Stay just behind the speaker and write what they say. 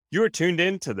You are tuned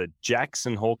in to the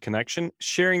Jackson Hole Connection,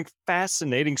 sharing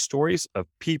fascinating stories of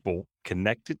people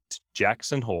connected to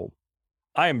Jackson Hole.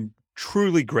 I am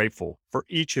truly grateful for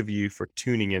each of you for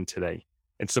tuning in today.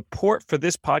 And support for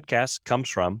this podcast comes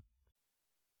from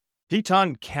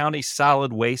Teton County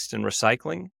Solid Waste and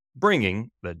Recycling,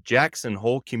 bringing the Jackson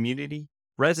Hole community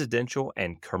residential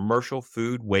and commercial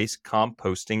food waste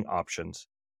composting options.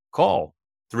 Call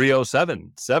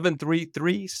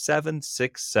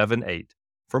 307-733-7678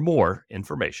 for more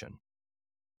information.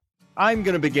 I'm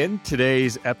going to begin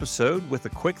today's episode with a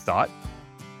quick thought.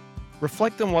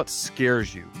 Reflect on what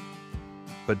scares you,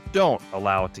 but don't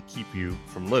allow it to keep you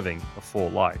from living a full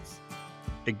life.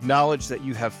 Acknowledge that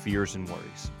you have fears and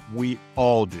worries. We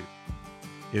all do.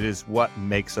 It is what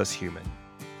makes us human.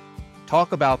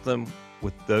 Talk about them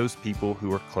with those people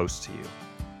who are close to you,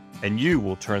 and you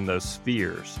will turn those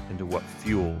fears into what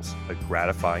fuels a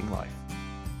gratifying life.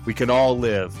 We can all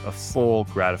live a full,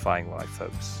 gratifying life,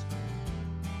 folks.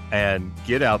 And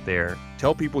get out there,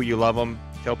 tell people you love them,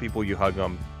 tell people you hug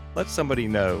them, let somebody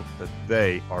know that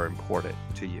they are important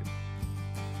to you.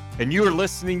 And you are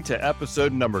listening to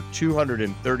episode number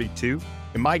 232,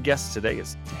 and my guest today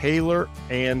is Taylor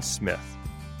Ann Smith.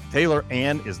 Taylor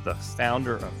Ann is the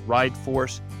founder of Ride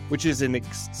Force, which is an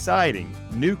exciting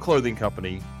new clothing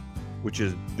company which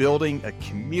is building a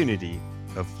community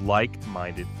of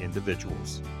like-minded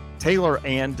individuals. Taylor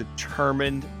Ann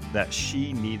determined that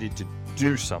she needed to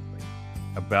do something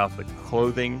about the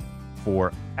clothing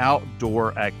for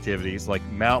outdoor activities like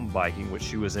mountain biking, which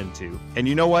she was into. And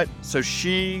you know what? So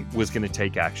she was going to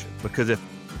take action, because if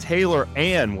Taylor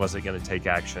Ann wasn't going to take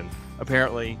action,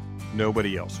 apparently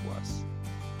nobody else was.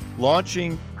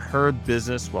 Launching her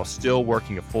business while still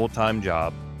working a full-time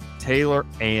job, Taylor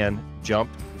Ann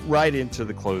jumped right into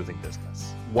the clothing business.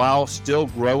 While still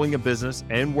growing a business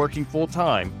and working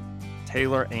full-time,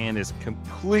 Taylor Ann is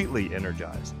completely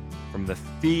energized from the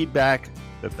feedback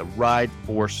that the Ride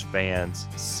Force fans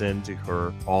send to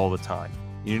her all the time.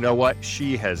 You know what?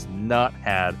 She has not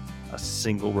had a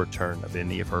single return of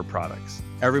any of her products.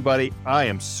 Everybody, I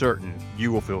am certain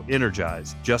you will feel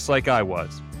energized just like I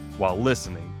was while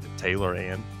listening to Taylor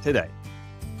Ann today.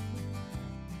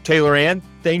 Taylor Ann,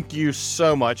 thank you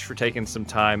so much for taking some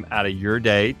time out of your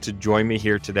day to join me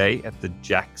here today at the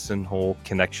Jackson Hole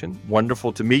Connection.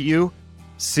 Wonderful to meet you,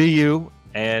 see you,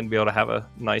 and be able to have a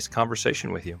nice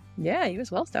conversation with you. Yeah, you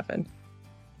as well, Stefan.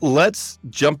 Let's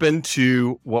jump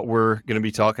into what we're going to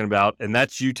be talking about, and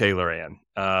that's you, Taylor Ann.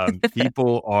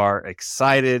 People are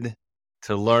excited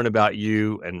to learn about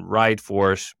you and Ride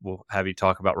Force. We'll have you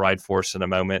talk about Ride Force in a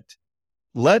moment.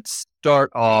 Let's start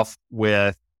off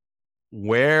with,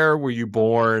 where were you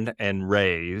born and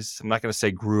raised? I'm not going to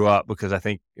say grew up, because I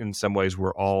think in some ways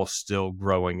we're all still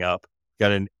growing up.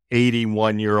 Got an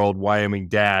 81-year-old Wyoming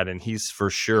dad, and he's for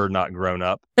sure not grown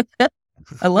up.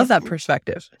 I love that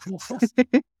perspective.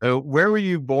 Where were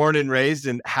you born and raised,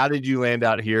 and how did you land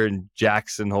out here in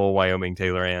Jackson Hole, Wyoming,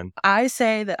 Taylor Ann? I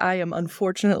say that I am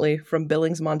unfortunately from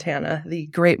Billings, Montana, the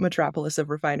great metropolis of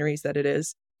refineries that it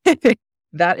is.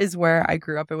 That is where I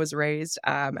grew up and was raised.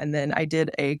 And then I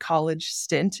did a college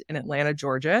stint in Atlanta,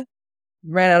 Georgia.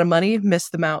 Ran out of money,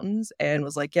 missed the mountains, and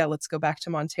was like, yeah, let's go back to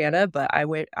Montana. But I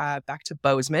went back to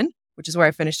Bozeman, which is where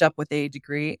I finished up with a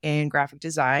degree in graphic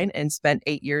design, and spent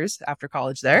 8 years after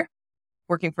college there,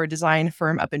 working for a design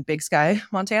firm up in Big Sky,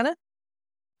 Montana.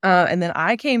 And then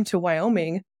I came to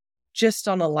Wyoming just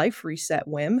on a life reset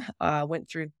whim. Went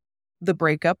through the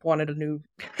breakup, wanted a new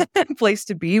place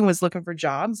to be, was looking for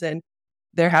jobs, and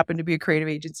there happened to be a creative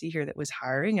agency here that was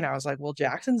hiring. And I was like, well,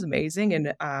 Jackson's amazing.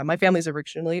 And my family's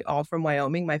originally all from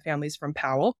Wyoming. My family's from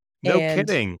Powell. No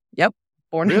kidding. Yep.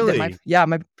 Really? My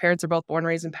parents are both born and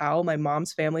raised in Powell. My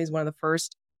mom's family is one of the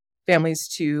first families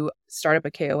to start up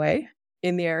a KOA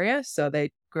in the area. So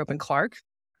they grew up in Clark.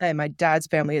 And my dad's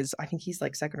family is, I think he's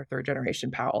like second or third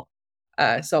generation Powell.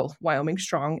 So Wyoming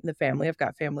strong in the family. I've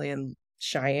got family in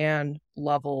Cheyenne,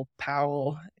 Lovell,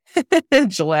 Powell,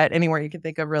 Gillette, anywhere you can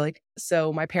think of, really.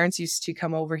 So my parents used to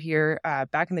come over here.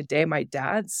 Back in the day, my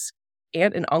dad's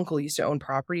aunt and uncle used to own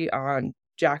property on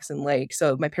Jackson Lake.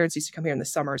 So my parents used to come here in the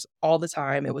summers all the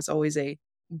time. It was always a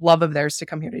love of theirs to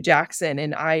come here to Jackson.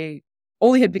 And I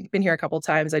only had been here a couple of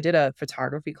times. I did a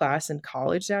photography class in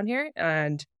college down here,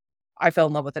 and I fell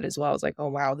in love with it as well. I was like, oh,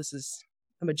 wow, this is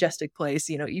a majestic place.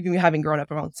 You know, even having grown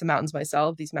up around some mountains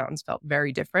myself, these mountains felt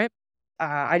very different.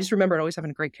 I just remembered always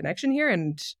having a great connection here,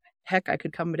 and heck, I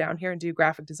could come down here and do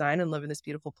graphic design and live in this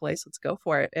beautiful place. Let's go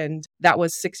for it. And that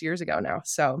was 6 years ago now.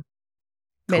 So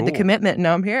made the commitment, and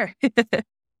now I'm here.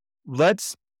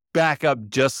 Let's back up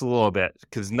just a little bit,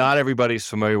 because not everybody's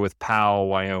familiar with Powell,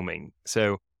 Wyoming.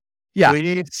 So Yeah.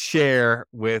 Please share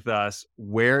with us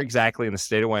where exactly in the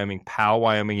state of Wyoming Powell,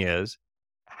 Wyoming is,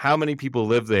 how many people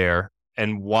live there,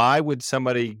 and why would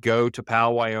somebody go to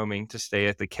Powell, Wyoming to stay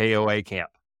at the KOA camp?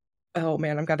 Oh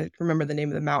man, I've got to remember the name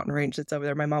of the mountain range that's over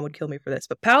there. My mom would kill me for this.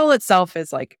 But Powell itself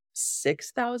is like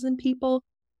 6,000 people.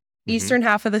 Hmm. Eastern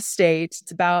half of the state.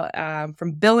 It's about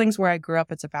from Billings, where I grew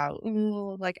up, it's about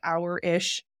like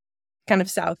hour-ish, kind of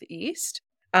southeast.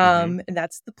 Hmm. And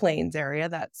that's the plains area.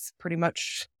 That's pretty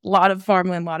much a lot of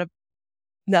farmland, a lot of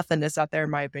nothingness out there, in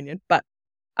my opinion. But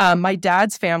my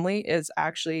dad's family is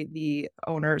actually the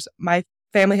owners. My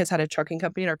family has had a trucking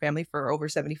company in our family for over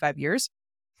 75 years.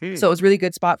 Hmm. So it was a really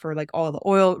good spot for like all the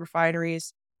oil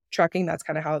refineries, trucking. That's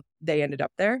kind of how they ended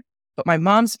up there. But my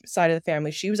mom's side of the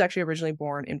family, she was actually originally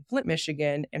born in Flint,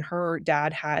 Michigan, and her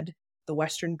dad had the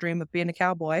Western dream of being a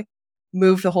cowboy.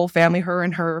 Moved the whole family, her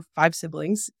and her 5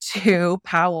 siblings, to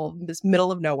Powell, this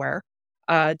middle of nowhere,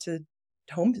 to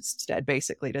homestead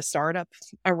basically to start up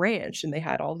a ranch. And they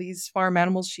had all these farm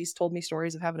animals. She's told me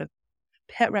stories of having a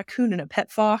pet raccoon and a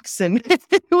pet fox, and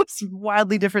it was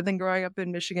wildly different than growing up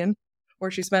in Michigan,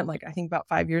 where she spent like I think about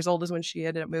 5 years old is when she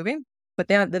ended up moving. But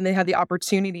then they had the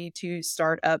opportunity to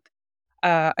start up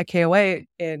a KOA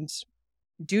and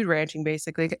dude ranching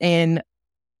basically in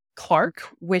Clark,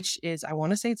 which is I want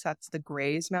to say that's the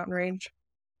Grays mountain range.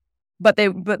 But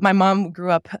my mom grew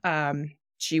up.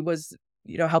 She was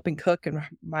helping cook, and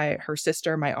her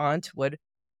sister, my aunt, would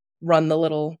run the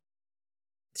little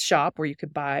shop where you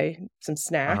could buy some Uh-huh.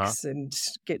 snacks and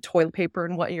get toilet paper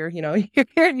and what your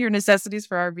necessities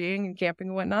for RVing and camping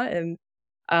and whatnot. And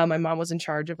my mom was in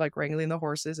charge of like wrangling the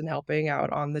horses and helping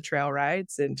out on the trail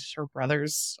rides, and her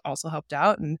brothers also helped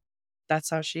out. And that's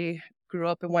how she grew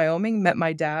up in Wyoming. Met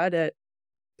my dad at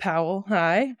Powell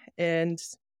High, and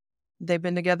they've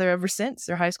been together ever since.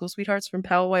 They're high school sweethearts from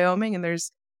Powell, Wyoming. And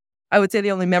I would say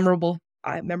the only memorable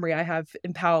memory I have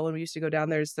in Powell when we used to go down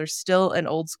there's still an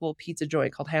old school pizza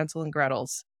joint called Hansel and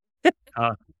Gretel's,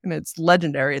 Uh, and it's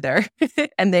legendary there.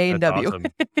 And the that's A&W. awesome.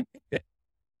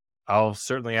 I'll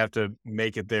certainly have to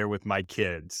make it there with my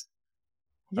kids.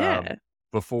 Yeah.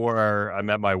 Before I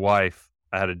met my wife,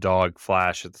 I had a dog,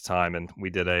 Flash, at the time, and we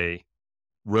did a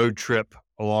road trip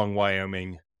along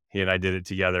Wyoming. He and I did it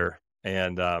together,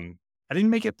 and I didn't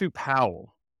make it through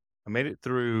Powell. I made it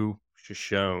through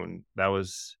Shoshone.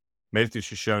 Made it through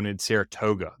Shoshone and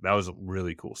Saratoga. That was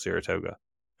really cool, Saratoga.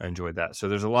 I enjoyed that. So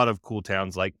there's a lot of cool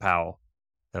towns like Powell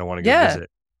that I want to go Yeah. visit.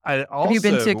 I Have you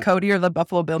been also to Cody or the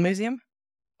Buffalo Bill Museum?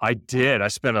 I did. I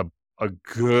spent a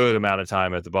good amount of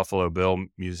time at the Buffalo Bill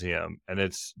Museum, and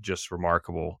it's just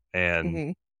remarkable, and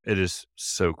Hmm. it is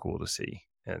so cool to see,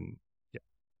 and yeah,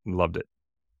 loved it.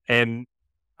 And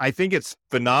I think it's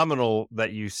phenomenal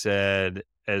that you said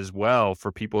as well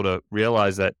for people to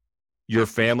realize that your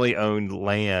family owned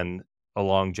land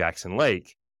along Jackson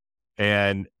Lake,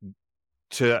 and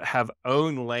to have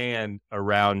owned land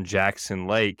around Jackson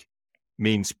Lake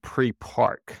means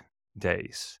pre-park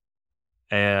days.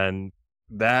 And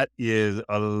that is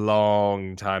a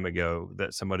long time ago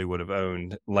that somebody would have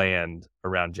owned land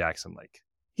around Jackson Lake.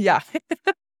 Yeah.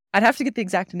 I'd have to get the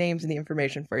exact names and the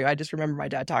information for you. I just remember my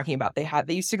dad talking about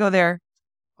they used to go there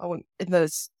in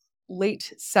the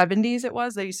late 70s it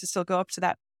was. They used to still go up to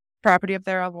that property up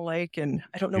there on the lake, and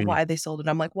I don't know Mm. why they sold it.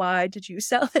 I'm like, why did you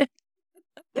sell it?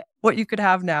 What you could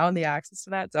have now and the access to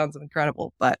that sounds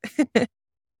incredible. But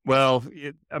Well,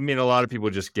 I mean, a lot of people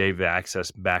just gave the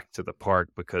access back to the park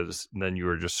because then you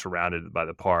were just surrounded by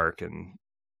the park, and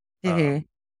Mhm.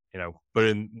 um,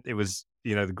 but it was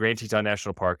the Grand Teton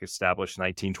National Park established in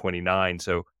 1929.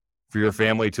 So for your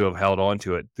family to have held on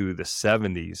to it through the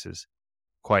 70s is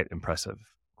quite impressive.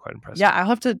 Quite Yeah, impressive. I'll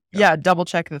have to Yeah, double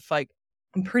check if like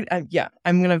I'm pretty yeah,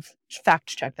 I'm gonna fact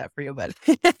check that for you. But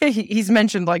he's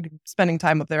mentioned like spending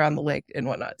time up there on the lake and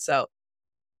whatnot. So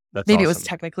that's maybe it was awesome.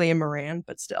 technically in Moran,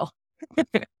 but still.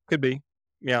 Could be.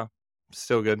 Yeah,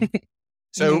 still good.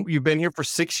 So Mhm. you've been here for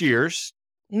 6 years,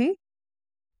 Mhm.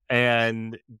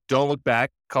 and don't look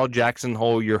back. Call Jackson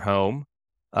Hole your home.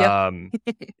 Yep. Um,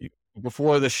 you-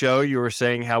 Before the show, you were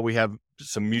saying how we have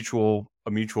a mutual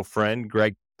friend,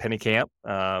 Greg Pennycamp.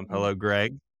 Hello,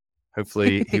 Greg.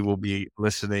 Hopefully, he will be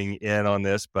listening in on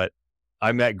this. But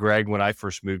I met Greg when I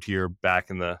first moved here back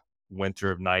in the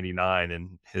winter of '99,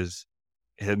 and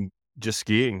him just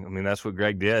skiing. I mean, that's what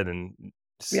Greg did, and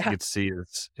Yeah. get to see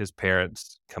his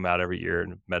parents come out every year,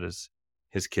 and met his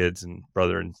kids and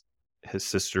brother and his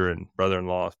sister and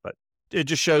brother-in-law. But it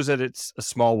just shows that it's a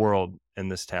small world in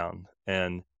this town.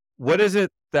 And what is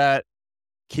it that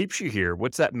keeps you here?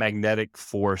 What's that magnetic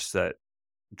force that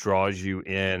draws you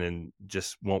in and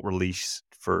just won't release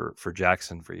for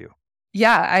Jackson for you?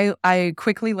 Yeah, I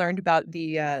quickly learned about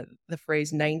the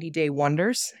phrase 90-day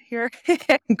wonders here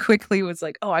and quickly was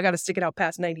like, oh, I got to stick it out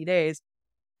past 90 days.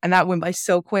 And that went by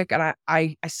so quick. And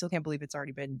I still can't believe it's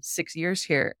already been 6 years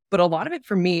here. But a lot of it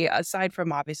for me, aside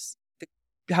from obvious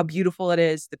how beautiful it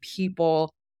is, the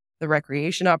people, the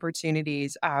recreation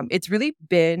opportunities, it's really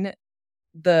been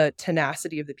the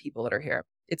tenacity of the people that are here.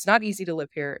 It's not easy to live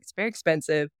here. It's very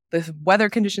expensive. The weather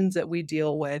conditions that we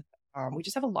deal with, we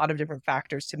just have a lot of different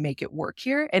factors to make it work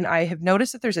here. And I have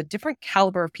noticed that there's a different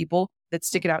caliber of people that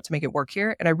stick it out to make it work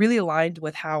here. And I really aligned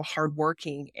with how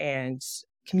hardworking and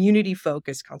community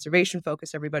focused, conservation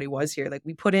focused everybody was here. Like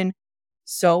we put in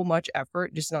so much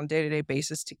effort just on a day-to-day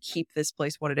basis to keep this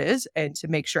place what it is and to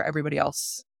make sure everybody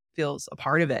else feels a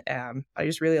part of it. I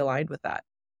just really aligned with that.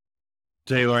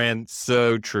 Taylor Ann,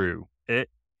 so true.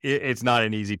 It's not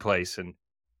an easy place. And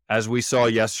as we saw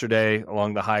yesterday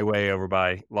along the highway over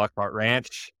by Lockhart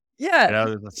Ranch,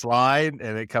 there's a slide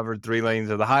and it covered 3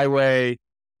 lanes of the highway.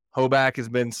 Hoback has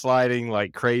been sliding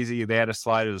like crazy. They had a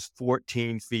slide that was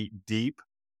 14 feet deep.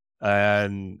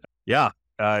 And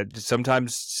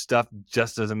sometimes stuff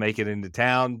just doesn't make it into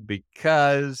town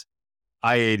because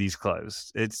I-80's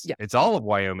closed. It's all of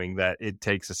Wyoming that it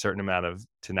takes a certain amount of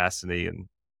tenacity and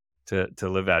to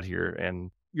live out here.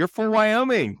 And you're from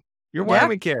Wyoming. You're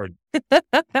Wyoming kid.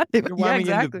 You're Wyoming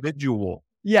individual.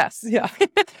 Yes. Yeah.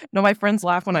 No, my friends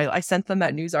laugh when I sent them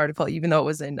that news article, even though it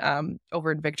was in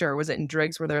over in Victor, or was it in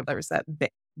Driggs, where there was that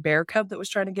bear cub that was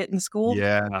trying to get in school.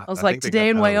 Yeah. I was like, today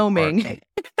in Wyoming,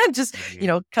 just,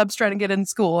 cubs trying to get in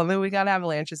school. And then we got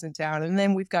avalanches in town. And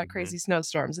then we've got crazy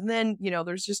snowstorms. And then,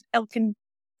 there's just elk and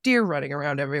deer running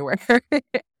around everywhere.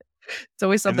 It's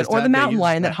always something. Or the mountain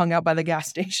lion that hung out by the gas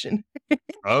station.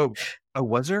 Oh,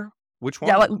 was there? Which one?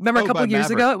 Yeah, remember a couple of years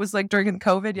ago, it was like during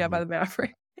COVID. Yeah, by the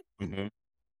Maverick. Mm-hmm.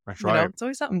 That's right. It's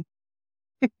always something.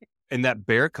 And that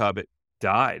bear cub, it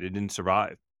died. It didn't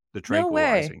survive the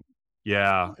tranquilizing. No way.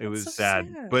 Yeah, it was so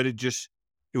sad. But it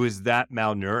was that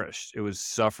malnourished. It was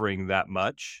suffering that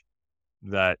much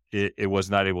that it was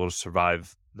not able to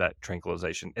survive that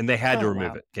tranquilization. And they had to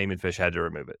remove it. Game and Fish had to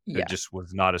remove it. Yeah. It just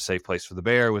was not a safe place for the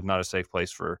bear. It was not a safe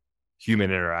place for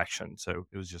human interaction. So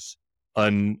it was just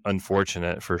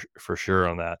unfortunate for sure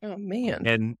on that. Oh, man.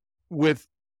 And with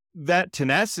that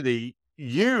tenacity,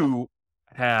 you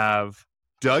have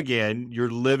dug in,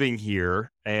 you're living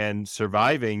here and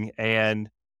surviving, and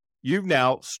you've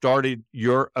now started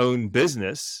your own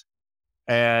business.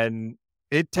 And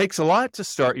it takes a lot to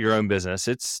start your own business.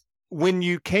 It's when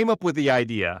you came up with the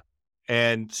idea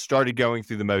and started going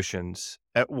through the motions,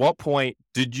 at what point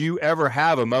did you ever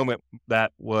have a moment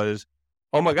that was,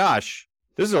 oh my gosh,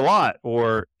 this is a lot,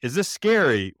 or is this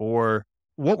scary, or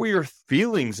what were your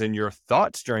feelings and your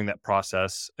thoughts during that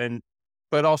process?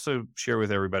 But also share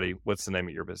with everybody, what's the name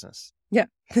of your business? Yeah.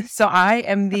 So I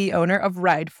am the owner of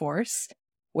Ride Force,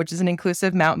 which is an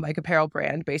inclusive mountain bike apparel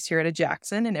brand based here at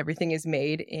Jackson, and everything is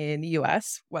made in the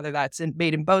U.S., whether that's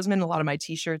made in Bozeman. A lot of my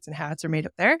t-shirts and hats are made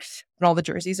up there, and all the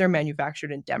jerseys are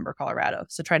manufactured in Denver, Colorado.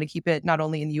 So trying to keep it not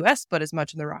only in the U.S., but as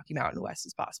much in the Rocky Mountain West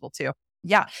as possible too.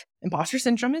 Yeah, imposter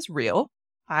syndrome is real.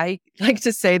 I like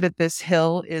to say that this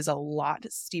hill is a lot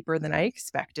steeper than I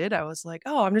expected. I was like,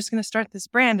 oh, I'm just going to start this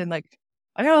brand, and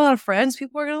I got a lot of friends.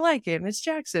 People are going to like it. And it's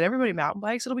Jackson. Everybody mountain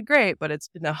bikes. It'll be great. But it's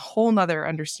been a whole nother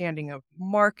understanding of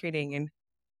marketing and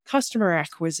customer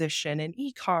acquisition and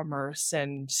e-commerce.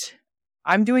 And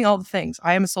I'm doing all the things.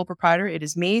 I am a sole proprietor. It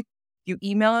is me. You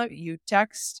email it, you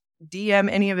text,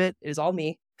 DM, any of it. It is all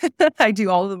me. I do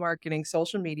all of the marketing,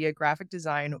 social media, graphic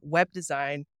design, web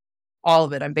design, all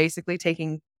of it. I'm basically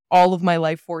taking all of my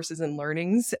life forces and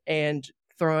learnings and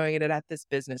throwing it at this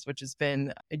business, which has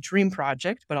been a dream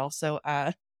project, but also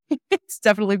it's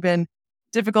definitely been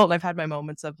difficult. And I've had my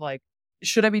moments of like,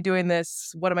 should I be doing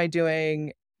this? What am I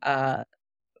doing? But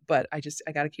I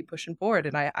got to keep pushing forward.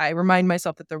 And I remind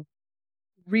myself that the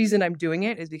reason I'm doing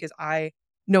it is because I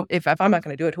know if I'm not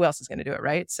going to do it, who else is going to do it?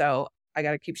 Right. So I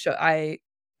got to keep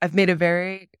I've made a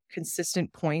very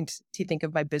consistent point to think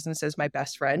of my business as my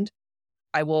best friend.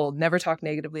 I will never talk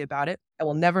negatively about it. I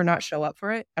will never not show up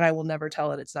for it. And I will never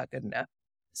tell it it's not good enough.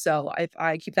 So if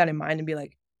I keep that in mind and be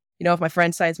like, if my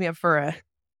friend signs me up for a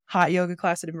hot yoga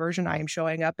class at Immersion, I am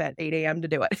showing up at 8 a.m. to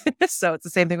do it. So it's the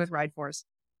same thing with Ride Force.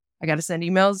 I got to send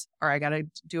emails, or I got to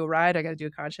do a ride. I got to do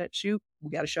a content shoot.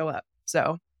 We got to show up.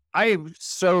 So I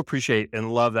so appreciate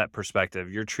and love that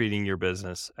perspective. You're treating your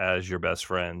business as your best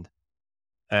friend,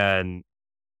 and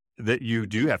that you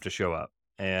do have to show up.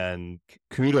 And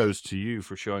kudos to you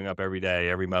for showing up every day,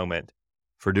 every moment,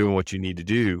 for doing what you need to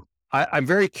do. I'm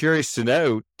very curious to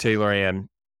know, Taylor Ann,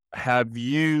 have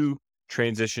you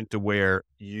transitioned to where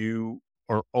you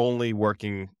are only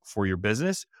working for your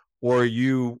business, or are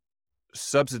you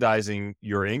subsidizing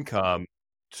your income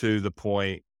to the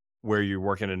point where you're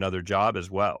working another job as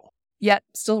well? Yet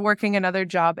still working another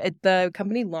job. The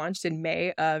company launched in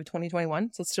May of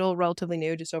 2021, so it's still relatively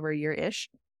new, just over a year-ish.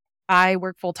 I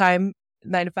work full-time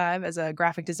 9 to 5 as a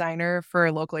graphic designer for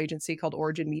a local agency called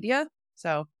Origin Media.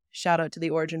 So shout out to the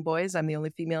Origin boys. I'm the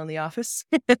only female in the office.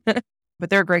 But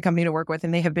they're a great company to work with,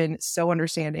 and they have been so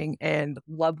understanding and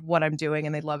love what I'm doing,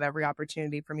 and they love every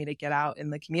opportunity for me to get out in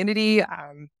the community,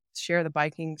 share the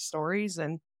biking stories,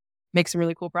 and make some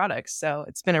really cool products. So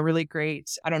it's been a really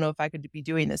great, I don't know if I could be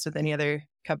doing this with any other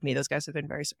company. Those guys have been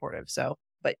very supportive. So,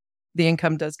 but the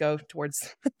income does go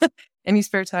towards any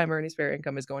spare time or any spare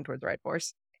income is going towards the Ride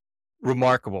Force.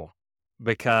 Remarkable,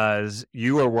 because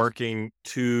you are working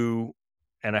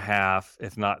 2.5,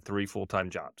 if not 3 full-time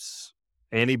jobs.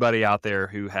 Anybody out there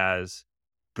who has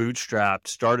bootstrapped,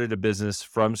 started a business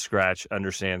from scratch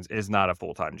understands it's not a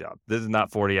full-time job. This is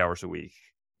not 40 hours a week.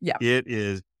 Yeah. It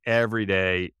is every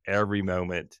day, every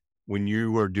moment when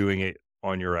you are doing it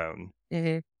on your own.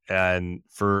 Mm-hmm. And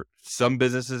for some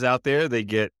businesses out there, they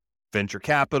get venture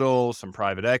capital, some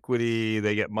private equity,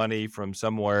 they get money from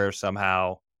somewhere,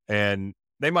 somehow, and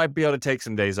they might be able to take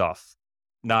some days off,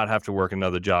 not have to work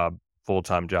another job,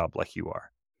 full-time job like you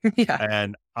are. Yeah.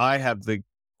 And I have the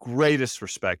greatest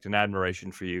respect and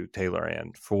admiration for you, Taylor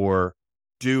Ann, for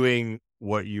doing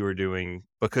what you are doing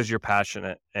because you're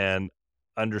passionate and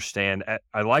understand.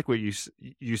 I like what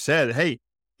you said. Hey,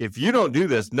 if you don't do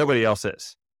this, nobody else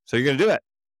is. So you're going to do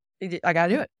it. I got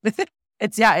to do it.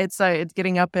 It's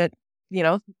getting up at,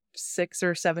 6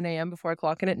 or 7 a.m. before I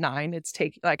clock in at 9.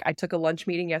 I took a lunch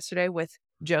meeting yesterday with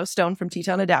Joe Stone from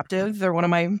Teton Adaptive. They're one of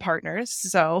my partners.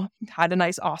 So had a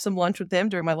nice, awesome lunch with them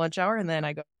during my lunch hour. And then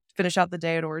I go finish out the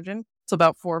day at Origin. It's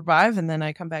about 4 or 5. And then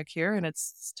I come back here and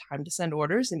it's time to send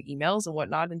orders and emails and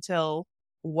whatnot until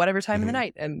whatever time in the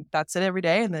night. And that's it every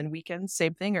day. And then weekends,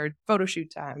 same thing, or photo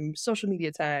shoot time, social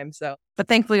media time. So, but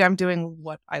thankfully I'm doing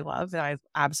what I love and I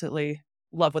absolutely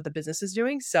love what the business is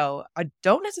doing. So I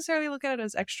don't necessarily look at it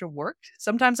as extra work.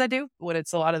 Sometimes I do when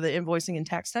it's a lot of the invoicing and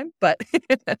tax time, but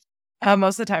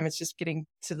most of the time it's just getting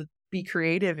to be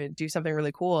creative and do something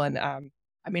really cool. And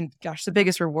the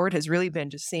biggest reward has really been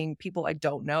just seeing people I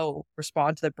don't know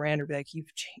respond to the brand or be like,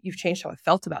 you've changed how I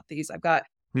felt about these. I've got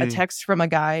a text from a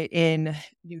guy in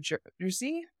New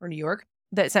Jersey or New York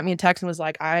that sent me a text and was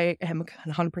like, I am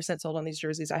 100% sold on these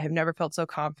jerseys. I have never felt so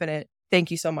confident.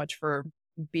 Thank you so much for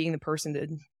being the person to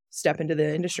step into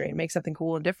the industry and make something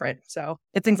cool and different. So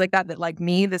it's things like that like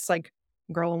me, this like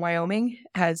girl in Wyoming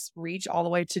has reached all the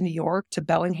way to New York, to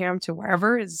Bellingham, to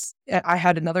wherever. I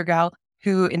had another gal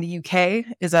who in the UK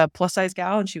is a plus size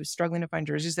gal and she was struggling to find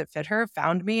jerseys that fit her,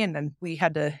 found me. And then we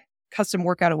had to custom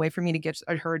work out a way for me to get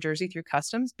her a jersey through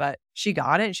customs, but she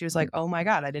got it. And she was like, oh my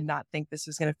God, I did not think this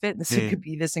was going to fit. This could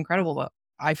be this incredible. But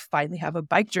I finally have a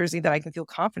bike jersey that I can feel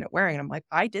confident wearing. And I'm like,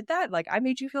 I did that? Like I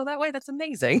made you feel that way? That's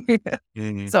amazing.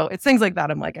 So it's things like that.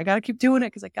 I'm like, I got to keep doing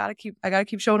it because I got to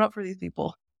keep showing up for these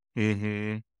people.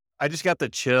 I just got the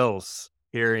chills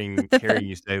hearing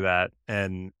you say that.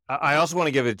 And I also want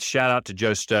to give a shout out to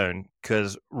Joe Stone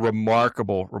because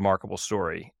remarkable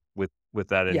story with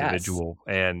that individual.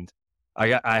 Yes. And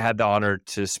I had the honor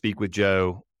to speak with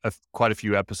Joe quite a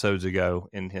few episodes ago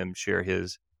and him share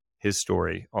his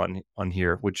story on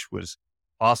here, which was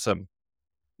awesome.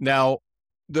 Now,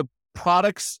 the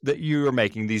products that you are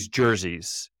making, these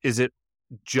jerseys, is it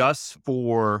just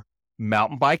for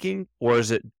mountain biking or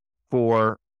is it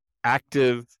for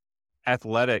active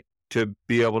athletic to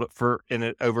be able to, in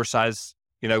an oversized,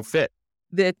 fit?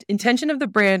 The intention of the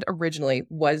brand originally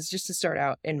was just to start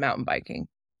out in mountain biking.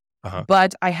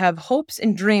 But I have hopes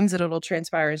and dreams that it'll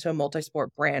transpire into a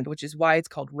multi-sport brand, which is why it's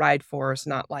called Ride Force,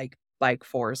 not like Bike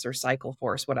Force or Cycle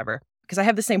Force, whatever. Because I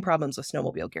have the same problems with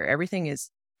snowmobile gear. Everything is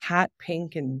hot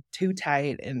pink and too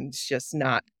tight and it's just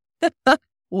not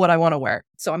what I want to wear.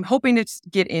 So I'm hoping to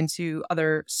get into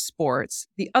other sports.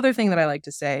 The other thing that I like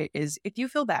to say is if you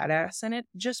feel badass in it,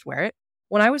 just wear it.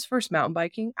 When I was first mountain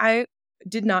biking, I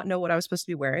did not know what I was supposed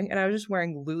to be wearing. And I was just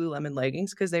wearing Lululemon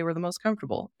leggings because they were the most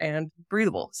comfortable and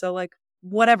breathable. So like,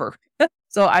 whatever.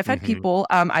 So I've had people,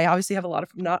 I obviously have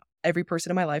not every person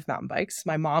in my life mountain bikes.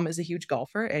 My mom is a huge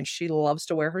golfer and she loves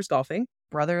to wear hers golfing.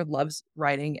 Brother loves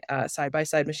riding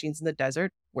side-by-side machines in the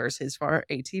desert, wears his for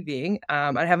ATVing.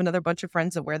 I have another bunch of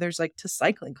friends that wear theirs like to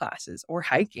cycling classes or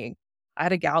hiking. I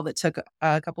had a gal that took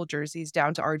a couple jerseys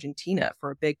down to Argentina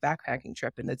for a big backpacking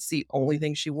trip, and that's the only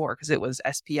thing she wore because it was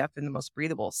SPF and the most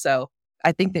breathable. So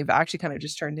I think they've actually kind of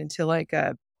just turned into like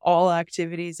a all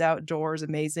activities outdoors,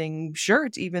 amazing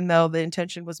shirt, even though the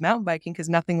intention was mountain biking because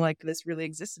nothing like this really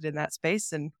existed in that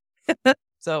space. And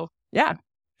so, yeah.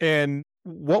 And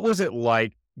what was it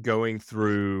like going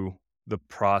through the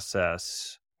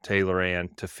process, Taylor Ann,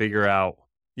 to figure out,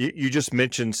 you just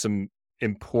mentioned some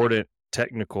important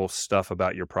technical stuff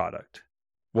about your product.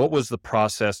 What was the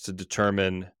process to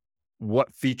determine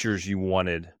what features you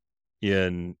wanted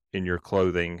in your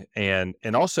clothing? And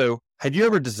also, had you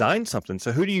ever designed something?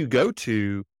 So who do you go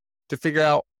to figure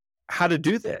out how to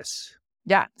do this?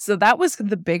 Yeah. So that was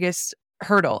the biggest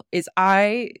hurdle is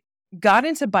I got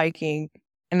into biking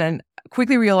and then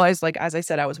quickly realized, like, as I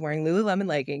said, I was wearing Lululemon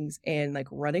leggings and like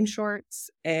running shorts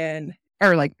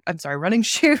running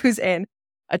shoes and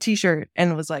a t-shirt,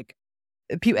 and it was like,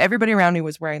 everybody around me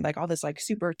was wearing like all this like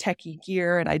super techie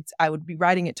gear, and I would be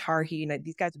riding at Tarhi, and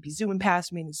these guys would be zooming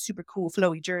past me in super cool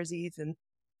flowy jerseys and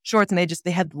shorts, and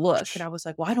they had the look, and I was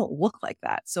like, well, I don't look like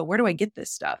that, so where do I get this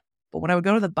stuff? But when I would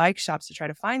go to the bike shops to try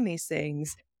to find these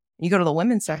things, you go to the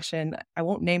women's section, I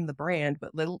won't name the brand,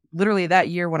 but literally that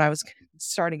year when I was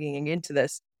starting getting into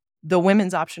this, the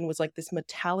women's option was like this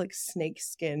metallic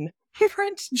snakeskin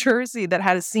print jersey that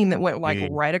had a seam that went like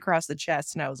right across the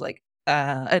chest. And I was like,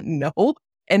 no.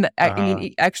 And I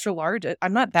mean, extra large,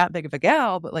 I'm not that big of a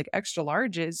gal, but like extra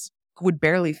larges would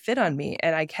barely fit on me.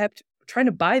 And I kept trying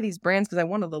to buy these brands because I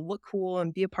wanted to look cool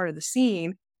and be a part of the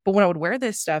scene. But when I would wear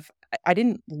this stuff, I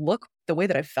didn't look the way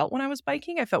that I felt when I was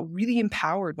biking. I felt really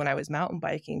empowered when I was mountain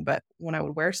biking. But when I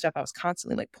would wear stuff, I was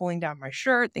constantly like pulling down my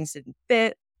shirt. Things didn't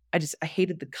fit. I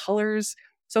hated the colors.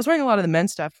 So I was wearing a lot of the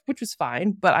men's stuff, which was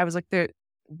fine. But I was like,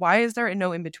 why is there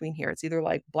no in between here? It's either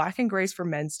like black and grays for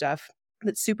men's stuff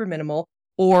that's super minimal,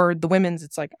 or the women's,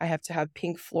 it's like I have to have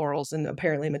pink florals and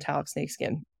apparently metallic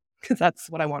snakeskin because that's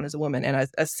what I want as a woman. And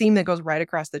a seam that goes right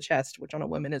across the chest, which on a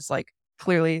woman is like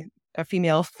clearly a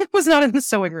female was not in the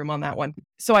sewing room on that one.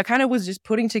 So I kind of was just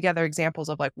putting together examples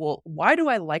of like, well, why do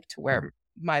I like to wear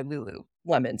my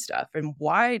Lululemon stuff? And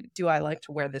why do I like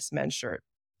to wear this men's shirt?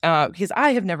 Because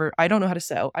I don't know how to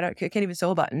sew. I can't even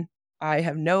sew a button. I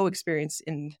have no experience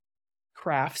in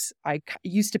crafts. I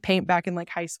used to paint back in like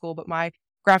high school, but my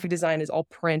graphic design is all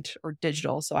print or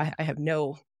digital. So I have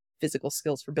no physical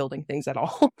skills for building things at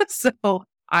all. So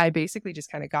I basically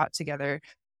just kind of got together,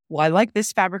 well, I like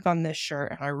this fabric on this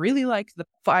shirt, and I really like the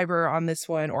fiber on this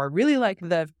one, or I really like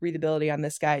the breathability on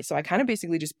this guy. So I kind of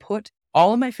basically just put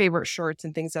all of my favorite shirts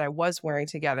and things that I was wearing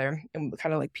together and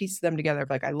kind of like pieced them together.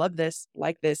 Like, I love this,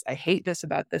 like this, I hate this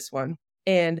about this one.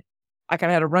 And I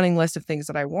kind of had a running list of things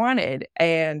that I wanted.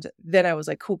 And then I was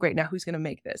like, cool, great. Now who's going to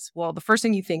make this? Well, the first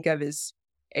thing you think of is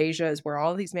Asia is where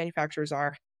all of these manufacturers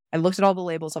are. I looked at all the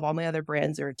labels of all my other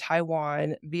brands. They're in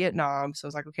Taiwan, Vietnam. So I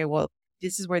was like, okay, well,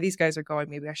 this is where these guys are going.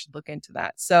 Maybe I should look into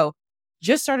that. So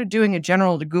just started doing a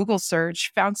general Google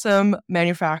search, found some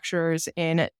manufacturers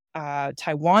in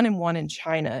Taiwan and one in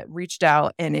China, reached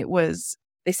out, and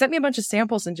they sent me a bunch of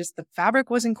samples, and just the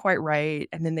fabric wasn't quite right.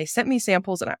 And then they sent me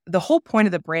samples, and the whole point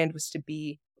of the brand was to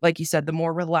be, like you said, the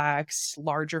more relaxed,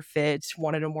 larger fit,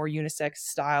 wanted a more unisex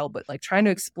style, but like trying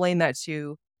to explain that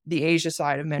to the Asia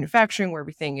side of manufacturing where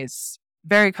everything is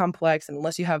very complex. And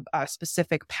unless you have a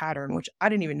specific pattern, which I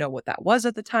didn't even know what that was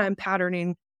at the time,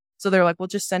 patterning. So they're like, well,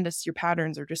 just send us your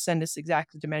patterns or just send us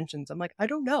exact dimensions. I'm like, I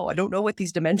don't know. I don't know what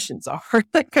these dimensions are.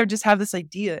 Like, I just have this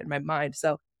idea in my mind.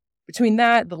 So between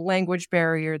that, the language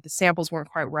barrier, the samples weren't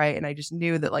quite right. And I just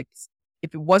knew that like,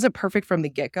 if it wasn't perfect from the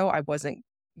get-go, I wasn't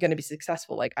going to be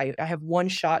successful. Like I have one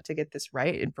shot to get this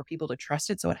right and for people to trust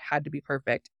it. So it had to be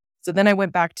perfect. So then I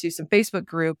went back to some Facebook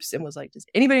groups and was like, does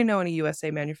anybody know any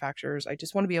USA manufacturers? I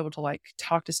just want to be able to like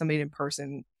talk to somebody in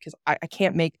person because I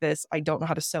can't make this. I don't know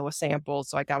how to sew a sample.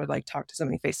 So I got to like talk to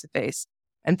somebody face to face.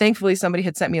 And thankfully, somebody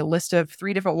had sent me a list of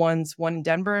 3 different ones, one in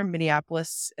Denver,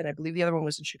 Minneapolis, and I believe the other one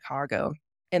was in Chicago.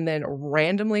 And then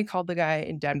randomly called the guy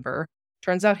in Denver.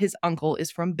 Turns out his uncle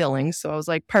is from Billings. So I was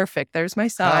like, perfect. There's my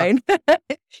sign.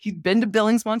 He's been to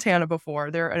Billings, Montana before.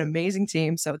 They're an amazing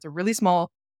team. So it's a really small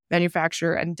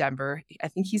manufacturer in Denver. I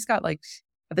think he's got like,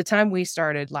 at the time we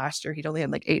started last year, he'd only had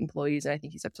like 8 employees. And I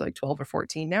think he's up to like 12 or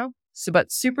 14 now. So,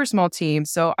 but super small team.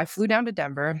 So I flew down to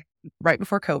Denver right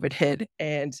before COVID hit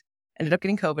and ended up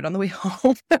getting COVID on the way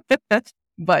home.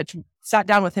 But sat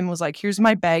down with him and was like, here's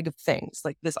my bag of things.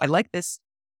 Like this, I like this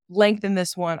length in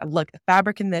this one. I like the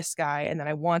fabric in this guy. And then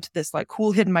I want this like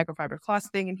cool hidden microfiber cloth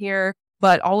thing in here.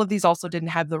 But all of these also didn't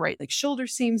have the right like shoulder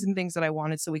seams and things that I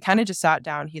wanted. So we kind of just sat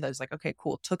down. He was like, okay,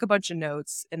 cool. Took a bunch of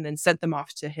notes and then sent them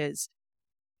off to his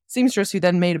seamstress, who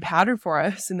then made a pattern for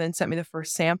us and then sent me the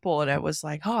first sample. And I was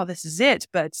like, oh, this is it.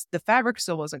 But the fabric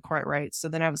still wasn't quite right. So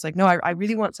then I was like, no, I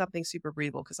really want something super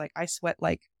breathable because like I sweat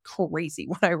like crazy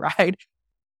when I ride.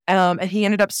 And he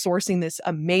ended up sourcing this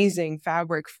amazing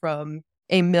fabric from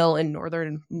a mill in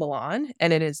northern Milan.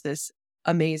 And it is this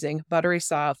amazing, buttery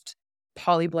soft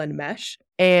polyblend mesh.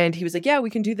 And he was like, yeah, we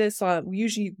can do this. We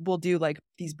usually will do like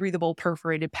these breathable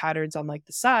perforated patterns on like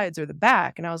the sides or the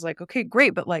back. And I was like, okay,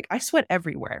 great. But like I sweat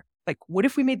everywhere. Like, what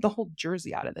if we made the whole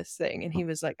jersey out of this thing? And he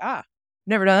was like,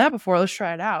 never done that before. Let's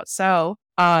try it out. So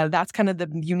that's kind of the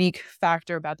unique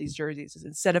factor about these jerseys is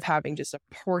instead of having just a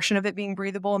portion of it being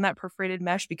breathable in that perforated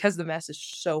mesh, because the mesh is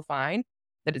so fine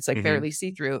that it's like barely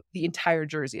see-through, the entire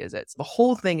jersey is it. So the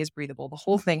whole thing is breathable. The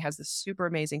whole thing has this super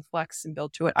amazing flex and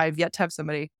build to it. I've yet to have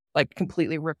somebody like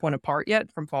completely rip one apart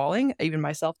yet from falling. Even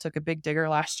myself took a big digger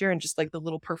last year and just like the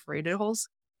little perforated holes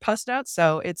pussed out.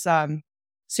 So it's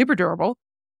super durable,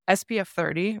 SPF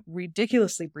 30,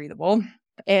 ridiculously breathable,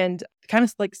 and kind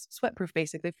of like sweat proof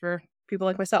basically for people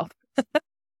like myself.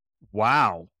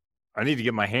 Wow. I need to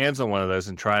get my hands on one of those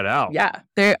and try it out. Yeah.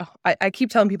 I keep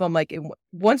telling people, I'm like,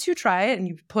 once you try it and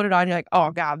you put it on, you're like,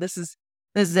 oh God, this is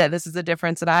it. This is the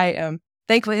difference. And I am,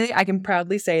 thankfully, I can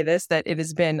proudly say this, that it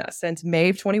has been since May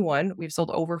of 21. We've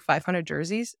sold over 500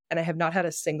 jerseys and I have not had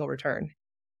a single return.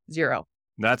 Zero.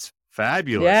 That's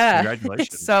fabulous. Yeah.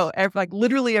 Congratulations. So like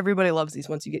literally everybody loves these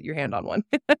once you get your hand on one.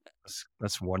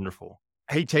 That's wonderful.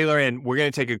 Hey, Taylor, and we're going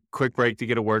to take a quick break to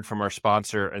get a word from our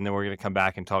sponsor, and then we're going to come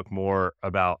back and talk more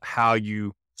about how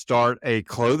you start a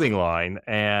clothing line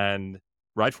and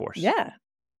RideForce. Yeah.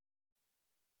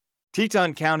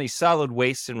 Teton County Solid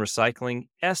Waste and Recycling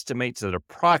estimates that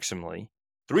approximately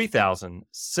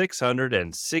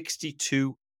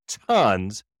 3,662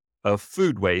 tons of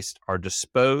food waste are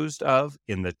disposed of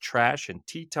in the trash in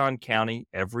Teton County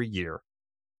every year.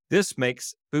 This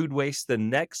makes food waste the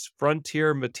next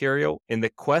frontier material in the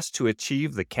quest to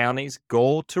achieve the county's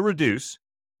goal to reduce,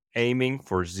 aiming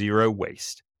for zero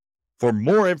waste. For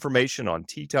more information on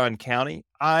Teton County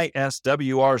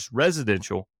ISWR's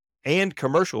residential and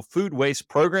commercial food waste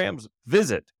programs,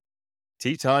 visit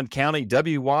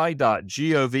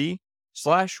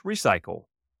TetonCountyWY.gov/recycle.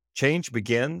 Change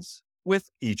begins with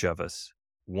each of us,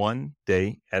 one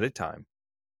day at a time.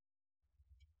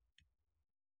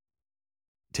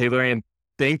 Taylor Ann,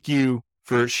 thank you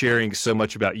for sharing so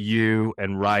much about you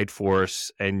and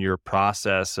RideForce and your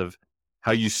process of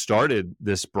how you started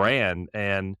this brand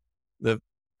and the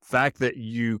fact that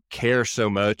you care so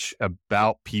much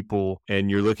about people and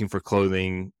you're looking for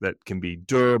clothing that can be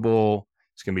durable,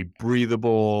 it's going to be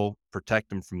breathable, protect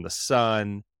them from the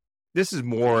sun. This is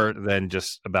more than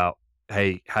just about,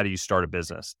 hey, how do you start a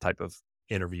business type of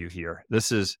interview here.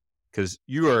 This is because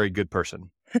you are a good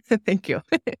person. Thank you.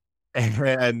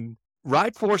 And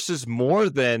RideForce is more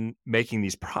than making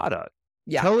these products.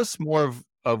 Yeah. Tell us more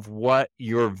of what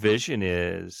your vision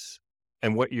is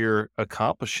and what you're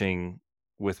accomplishing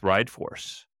with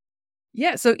RideForce.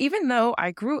 Yeah. So even though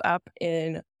I grew up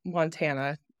in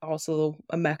Montana, also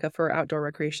a mecca for outdoor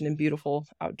recreation and beautiful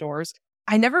outdoors,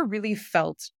 I never really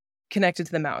felt connected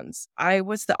to the mountains. I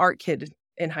was the art kid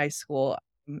in high school,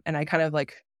 and I kind of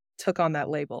like took on that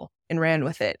label and ran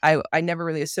with it. I never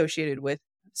really associated with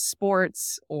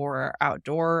sports or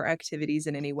outdoor activities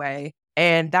in any way.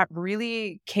 And that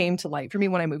really came to light for me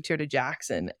when I moved here to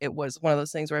Jackson. It was one of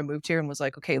those things where I moved here and was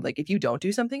like, okay, like if you don't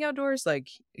do something outdoors, like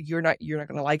you're not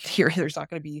going to like it here. There's not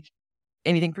going to be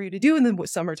anything for you to do in the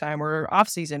summertime or off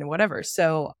season or whatever.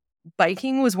 So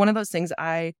biking was one of those things.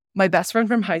 My best friend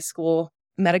from high school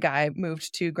met a guy,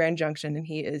 moved to Grand Junction, and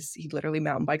he literally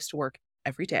mountain bikes to work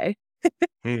every day.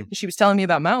 She was telling me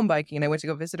about mountain biking, and I went to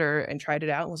go visit her and tried it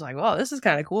out and was like, wow, this is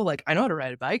kind of cool. Like, I know how to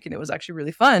ride a bike, and it was actually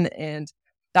really fun. And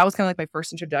that was kind of like my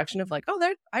first introduction of like,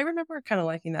 I remember kind of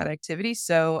liking that activity.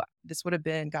 So this would have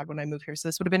been, God, when I moved here. So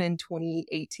this would have been in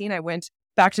 2018. I went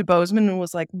back to Bozeman and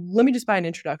was like, let me just buy an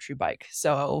introductory bike.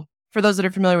 So for those that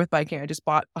are familiar with biking, I just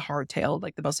bought a hardtail,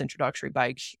 like the most introductory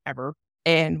bike ever,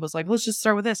 and was like, let's just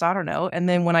start with this. I don't know. And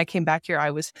then when I came back here,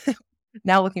 I was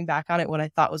now looking back on it, what I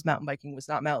thought was mountain biking was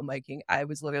not mountain biking. I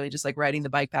was literally just like riding the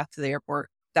bike path to the airport,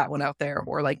 that one out there,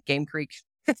 or like Game Creek,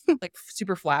 like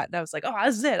super flat. And I was like, oh,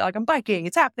 this is it. Like I'm biking,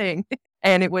 it's happening.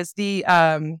 And it was the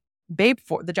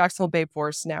the Jacksonville Babe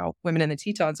Force, now Women in the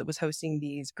Tetons, that was hosting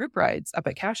these group rides up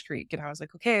at Cache Creek. And I was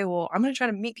like, okay, well, I'm going to try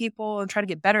to meet people and try to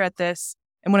get better at this.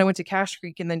 And when I went to Cache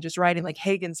Creek and then just riding like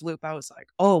Hagen's Loop, I was like,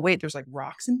 oh, wait, there's like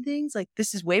rocks and things. Like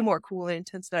this is way more cool and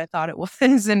intense than I thought it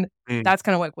was. And that's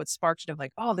kind of like what sparked it of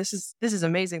like, oh, this is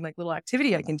amazing, like little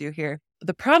activity I can do here.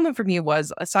 The problem for me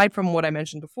was, aside from what I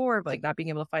mentioned before, like not being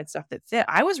able to find stuff that fit,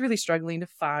 I was really struggling to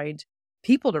find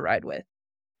people to ride with.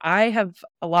 I have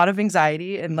a lot of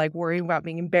anxiety and like worrying about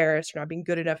being embarrassed or not being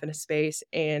good enough in a space.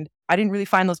 And I didn't really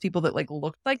find those people that like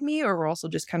looked like me or were also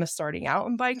just kind of starting out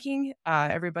in biking.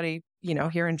 Everybody,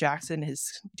 here in Jackson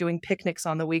is doing picnics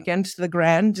on the weekend to the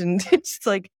Grand, and it's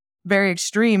like very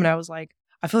extreme. And I was like,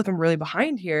 I feel like I'm really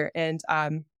behind here. And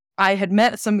I had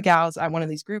met some gals at one of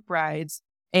these group rides,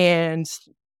 and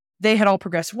they had all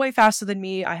progressed way faster than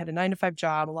me. I had a 9-to-5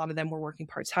 job. A lot of them were working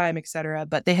part-time, et cetera.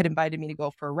 But they had invited me to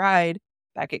go for a ride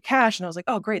back at Cash. And I was like,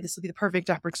 oh, great. This will be the perfect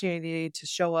opportunity to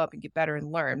show up and get better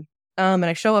and learn. And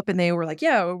I show up and they were like,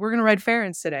 yeah, we're going to ride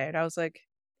Farron's today. And I was like,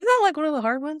 is that like one of the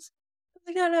hard ones? I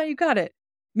was like, no, you got it.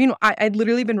 Meanwhile, I'd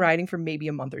literally been riding for maybe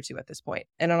a month or two at this point,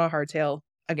 and on a hardtail,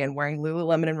 again, wearing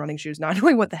Lululemon and running shoes, not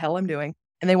knowing what the hell I'm doing.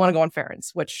 And they want to go on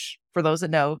Farron's, which for those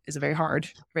that know is a very hard,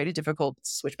 very difficult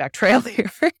switchback trail here.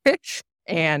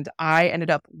 And I ended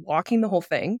up walking the whole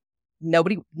thing.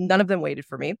 None of them waited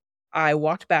for me. I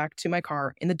walked back to my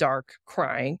car in the dark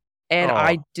crying, and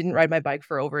I didn't ride my bike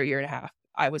for over a year and a half.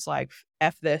 I was like,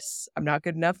 F this. I'm not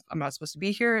good enough. I'm not supposed to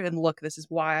be here. And look, this is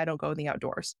why I don't go in the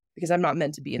outdoors, because I'm not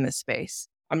meant to be in this space.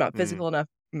 I'm not physical enough.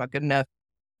 I'm not good enough,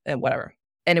 and whatever.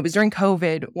 And it was during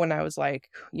COVID when I was like,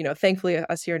 thankfully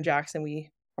us here in Jackson,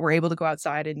 we were able to go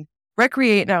outside and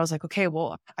recreate. And I was like, okay,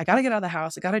 well, I got to get out of the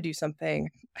house. I got to do something.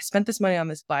 I spent this money on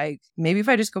this bike. Maybe if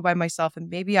I just go by myself, and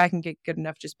maybe I can get good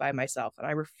enough just by myself. And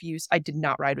I refused. I did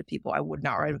not ride with people. I would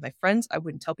not ride with my friends. I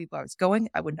wouldn't tell people I was going.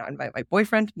 I would not invite my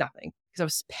boyfriend, nothing, because I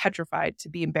was petrified to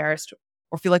be embarrassed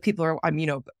or feel like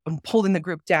I'm pulling the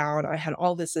group down. I had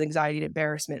all this anxiety and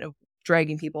embarrassment of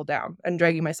dragging people down and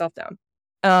dragging myself down.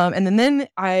 And then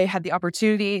I had the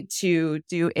opportunity to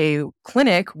do a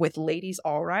clinic with Ladies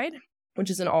All Ride,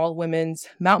 which is an all women's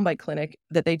mountain bike clinic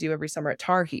that they do every summer at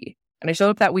Targhee. And I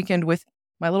showed up that weekend with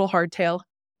my little hardtail,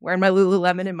 wearing my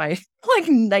Lululemon and my like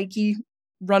Nike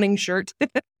running shirt.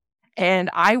 And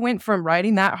I went from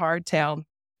riding that hardtail,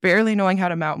 barely knowing how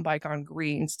to mountain bike on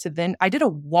greens, to then I did a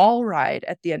wall ride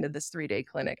at the end of this 3-day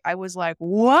clinic. I was like,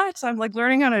 what? I'm like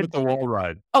learning how to... With the wall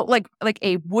ride? Oh, like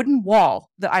a wooden wall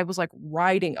that I was like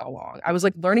riding along. I was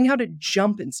like learning how to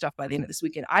jump and stuff by the end of this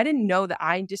weekend. I didn't know that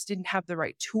I just didn't have the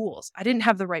right tools. I didn't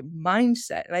have the right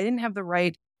mindset, and I didn't have the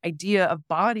right idea of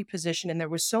body position. And there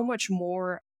was so much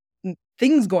more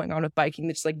things going on with biking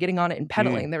that's like getting on it and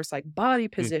pedaling. There was like body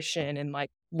position and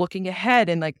like looking ahead.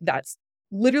 And like, that's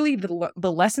literally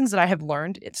the lessons that I have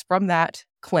learned. It's from that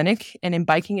clinic and in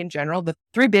biking in general. The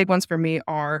 3 big ones for me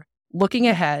are looking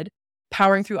ahead,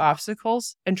 powering through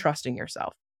obstacles, and trusting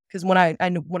yourself. Because when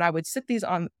I would sit these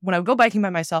on, when I would go biking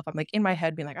by myself, I'm like in my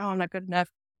head being like, oh, I'm not good enough.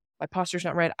 My posture's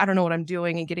not right. I don't know what I'm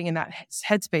doing, and getting in that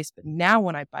headspace. But now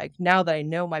when I bike, now that I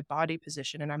know my body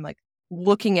position, and I'm like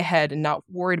looking ahead and not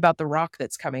worried about the rock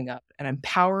that's coming up, and I'm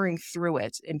powering through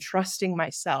it and trusting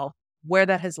myself, where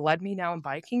that has led me now in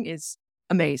biking is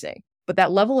amazing. But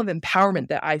that level of empowerment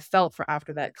that I felt for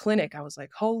after that clinic, I was like,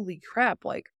 holy crap,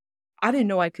 like I didn't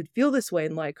know I could feel this way.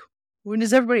 And like, when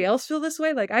does everybody else feel this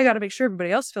way? Like, I got to make sure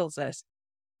everybody else feels this.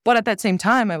 But at that same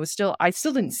time, I still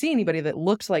didn't see anybody that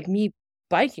looked like me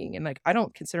biking. And like, I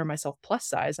don't consider myself plus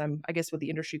size. I'm, I guess, what the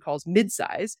industry calls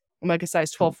mid-size. I'm like a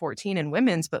size 12, 14 in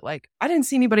women's, but like, I didn't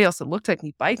see anybody else that looked like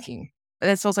me biking.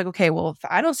 And so I was like, okay, well, if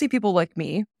I don't see people like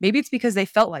me, maybe it's because they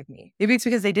felt like me. Maybe it's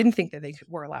because they didn't think that they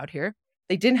were allowed here.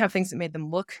 They didn't have things that made them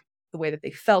look the way that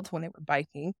they felt when they were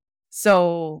biking.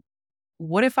 So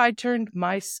what if I turned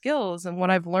my skills and what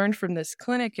I've learned from this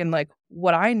clinic and like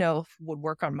what I know would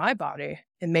work on my body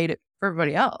and made it for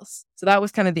everybody else? So that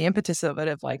was kind of the impetus of it,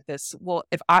 of like this, well,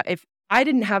 if I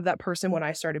didn't have that person when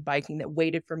I started biking that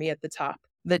waited for me at the top,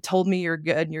 that told me you're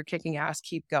good and you're kicking ass,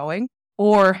 keep going,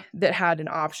 or that had an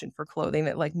option for clothing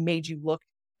that like made you look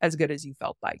as good as you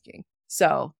felt biking.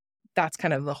 So that's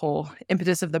kind of the whole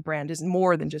impetus of the brand, is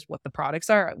more than just what the products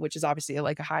are, which is obviously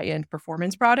like a high-end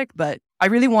performance product. But I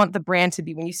really want the brand to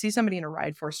be, when you see somebody in a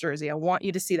Ride Force jersey, I want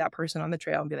you to see that person on the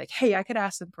trail and be like, hey, I could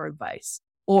ask them for advice.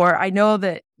 Or I know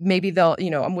that maybe they'll,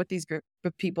 I'm with these group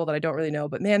of people that I don't really know,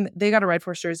 but man, they got a Ride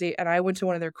Force jersey and I went to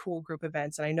one of their cool group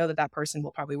events, and I know that that person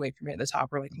will probably wait for me at the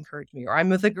top or like encourage me. Or I'm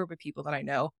with a group of people that I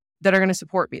know that are going to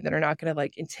support me, that are not going to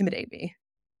like intimidate me.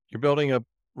 You're building a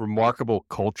remarkable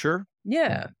culture.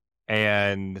 Yeah.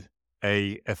 And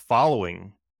a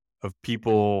following of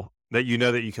people that you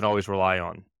know that you can always rely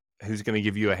on, who's going to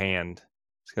give you a hand,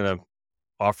 who's going to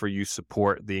offer you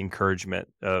support, the encouragement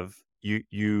of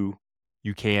you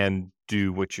can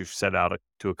do what you've set out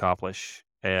to accomplish.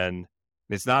 And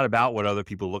it's not about what other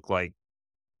people look like.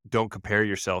 Don't compare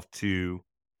yourself to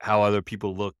how other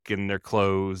people look in their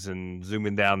clothes and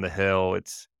zooming down the hill.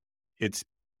 It's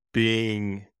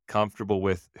being comfortable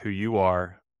with who you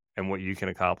are and what you can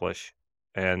accomplish,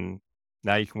 and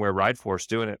now you can wear Ride Force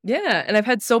doing it. Yeah. And I've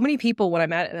had so many people when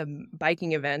I'm at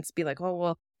biking events be like, oh,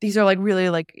 well, these are like really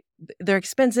like, they're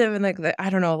expensive. And like, I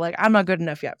don't know, like, I'm not good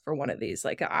enough yet for one of these.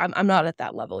 Like, I'm not at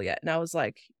that level yet. And I was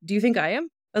like, do you think I am?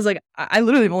 I was like, I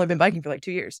literally have only been biking for like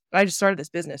 2 years. I just started this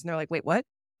business. And they're like, wait, what?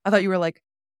 I thought you were like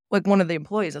one of the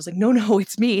employees. I was like, no,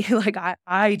 it's me. Like,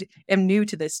 I am new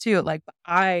to this too. Like,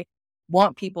 I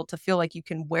want people to feel like you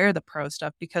can wear the pro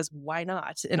stuff because why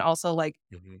not? And also like,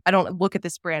 I don't look at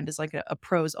this brand as like a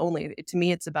pros only. To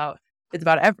me, it's about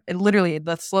literally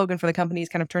the slogan for the company is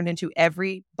kind of turned into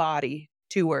every body,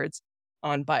 2 words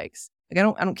on bikes. Like,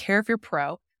 I don't care if you're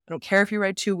pro. I don't care if you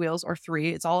ride 2 wheels or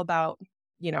 3. It's all about,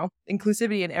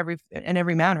 inclusivity in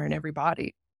every manner, in every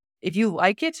body. If you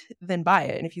like it, then buy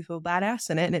it. And if you feel badass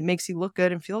in it and it makes you look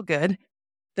good and feel good,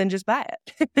 then just buy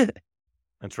it.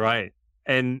 That's right.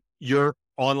 And you're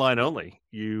online only.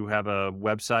 You have a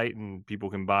website and people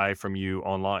can buy from you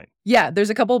online. Yeah, there's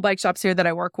a couple of bike shops here that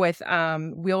I work with.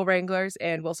 Wheel Wranglers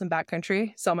and Wilson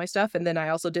Backcountry sell my stuff. And then I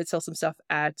also did sell some stuff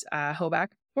at Hoback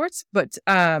Sports. But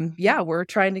we're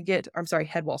trying to get,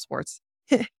 Headwall Sports.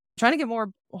 Trying to get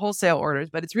more wholesale orders,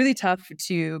 but it's really tough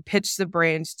to pitch the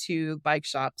brand to bike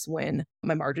shops when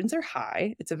my margins are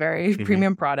high. It's a very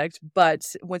premium product, but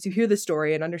once you hear the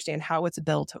story and understand how it's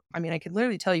built, I mean, I can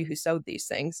literally tell you who sewed these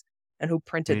things and who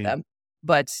printed them,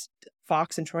 but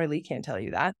Fox and Troy Lee can't tell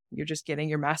you that. You're just getting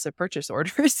your massive purchase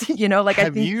orders, like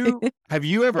have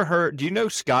you ever heard, do you know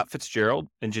Scott Fitzgerald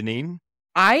and Janine?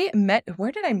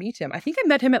 Where did I meet him? I think I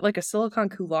met him at like a Silicon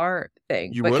Coular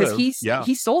thing. You because would've,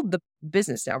 he sold the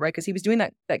business now, right? Because he was doing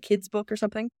that kids book or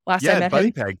something last time I met Buddy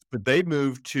him. Pegs, but they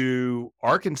moved to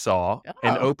Arkansas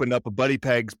and opened up a Buddy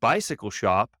Pegs bicycle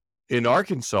shop in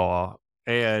Arkansas.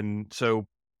 And so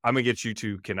I'm going to get you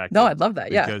two connected. No, I'd love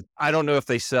that. Yeah. Because I don't know if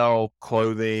they sell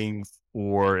clothing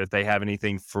or if they have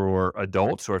anything for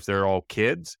adults or if they're all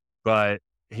kids, but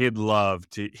he and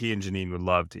Janine would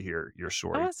love to hear your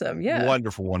story. Awesome. Yeah.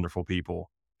 Wonderful, wonderful people.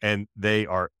 And they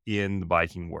are in the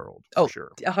biking world for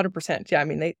sure. 100%. Yeah. I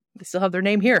mean, they still have their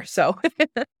name here. So,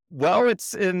 well,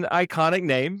 it's an iconic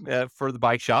name for the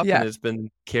bike shop Yeah. and it's been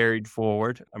carried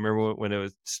forward. I remember when it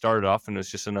was started off and it was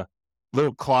just in a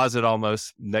little closet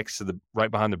almost next to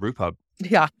right behind the brew pub.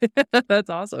 Yeah. That's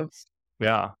awesome.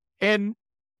 Yeah. And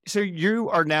so you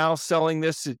are now selling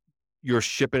this. You're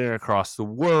shipping it across the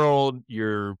world.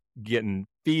 You're getting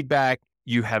feedback.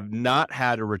 You have not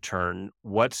had a return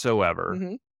whatsoever.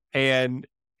 Mhm. And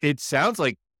it sounds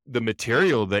like the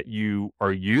material that you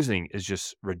are using is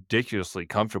just ridiculously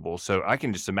comfortable. So I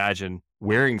can just imagine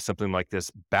wearing something like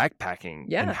this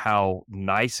backpacking and how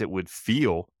nice it would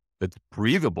feel that's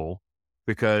breathable,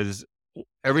 because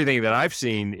everything that I've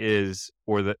seen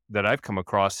that I've come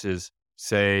across is,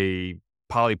 say,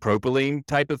 polypropylene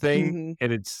type of thing.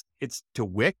 And it's to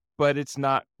wick, but it's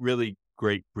not really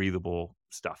great breathable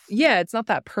stuff. Yeah, it's not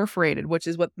that perforated, which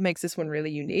is what makes this one really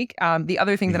unique. The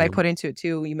other thing that I put into it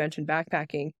too, you mentioned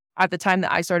backpacking. At the time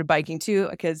that I started biking too,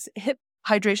 because hip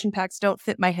hydration packs don't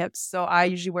fit my hips, so I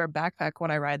usually wear a backpack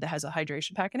when I ride that has a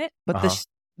hydration pack in it. But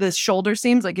the shoulder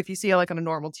seams, like if you see like on a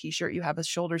normal t-shirt, you have a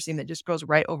shoulder seam that just goes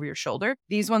right over your shoulder.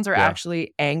 These ones are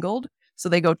actually angled, so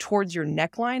they go towards your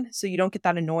neckline, so you don't get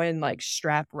that annoying like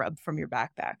strap rub from your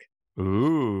backpack.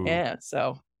 Ooh. Yeah,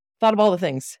 so thought of all the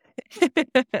things.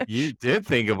 You did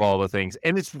think of all the things.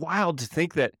 And it's wild to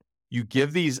think that you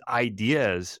give these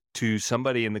ideas to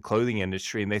somebody in the clothing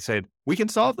industry and they said, we can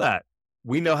solve that.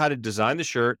 We know how to design the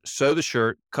shirt, sew the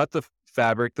shirt, cut the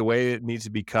fabric the way it needs to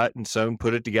be cut and sewn,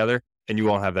 put it together, and you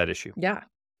won't have that issue. Yeah,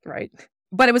 right.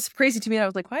 But it was crazy to me. I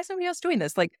was like, why is somebody else doing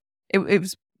this? Like, it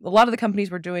was a lot of the companies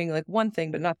were doing like one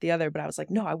thing, but not the other. But I was like,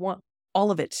 no, I want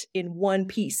all of it in one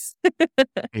piece.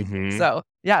 So,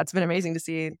 yeah, it's been amazing to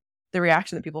see the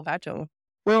reaction that people have had to them.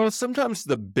 Well, sometimes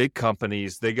the big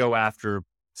companies, they go after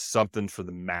something for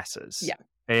the masses. Yeah.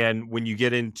 And when you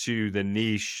get into the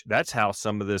niche, that's how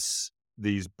some of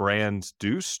these brands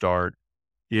do start,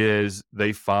 is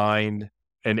they find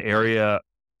an area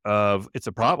of it's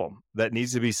a problem that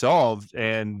needs to be solved.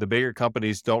 And the bigger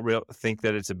companies don't think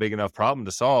that it's a big enough problem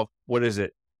to solve. What is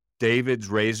it? David's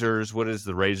Razors. What is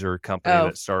the razor company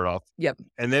that started off? Yep.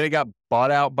 And then it got bought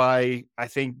out by, I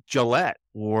think, Gillette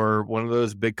or one of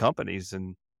those big companies.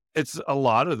 And it's a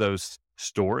lot of those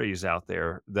stories out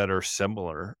there that are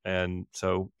similar. And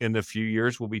so in a few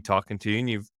years, we'll be talking to you and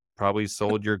you've probably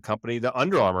sold your company to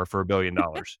Under Armour for $1 billion.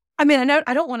 I mean,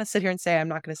 I don't want to sit here and say I'm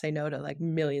not going to say no to like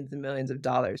millions and millions of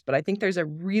dollars, but I think there's a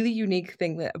really unique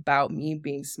thing about me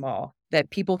being small that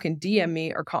people can DM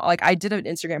me or call. Like I did an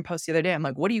Instagram post the other day. I'm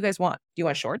like, what do you guys want? Do you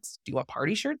want shorts? Do you want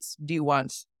party shirts? Do you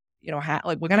want, hat?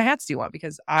 Like what kind of hats do you want?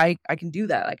 Because I can do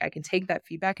that. Like I can take that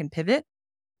feedback and pivot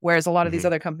Whereas a lot of these Mhm.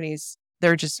 other companies,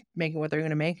 they're just making what they're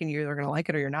going to make and you're either going to like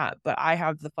it or you're not. But I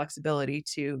have the flexibility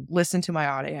to listen to my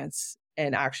audience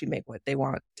and actually make what they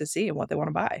want to see and what they want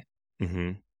to buy.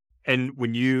 Mhm. And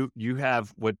when you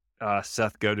have what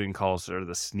Seth Godin calls are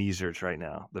the sneezers right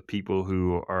now, the people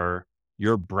who are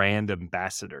your brand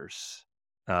ambassadors,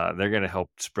 they're going to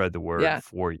help spread the word Yeah.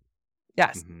 for you.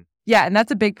 Yes. Mhm. Yeah. And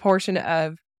that's a big portion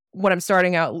of what I'm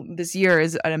starting out this year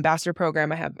is an ambassador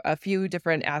program. I have a few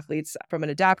different athletes from an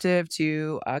adaptive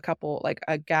to a couple, like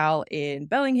a gal in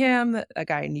Bellingham, a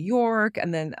guy in New York,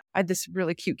 and then I had this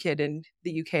really cute kid in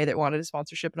the UK that wanted a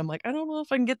sponsorship. And I'm like, I don't know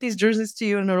if I can get these jerseys to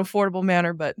you in an affordable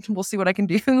manner, but we'll see what I can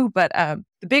do. But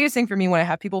the biggest thing for me when I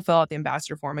have people fill out the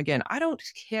ambassador form, again, I don't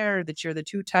care that you're the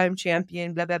 2-time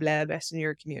champion, blah, blah, blah, best in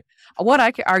your community.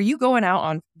 Are you going out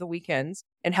on the weekends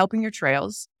and helping your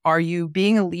trails? Are you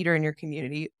being a leader in your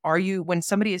community? Are you, when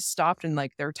somebody is stopped and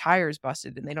like their tire's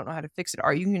busted and they don't know how to fix it,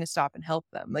 are you going to stop and help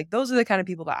them? Like those are the kind of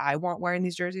people that I want wearing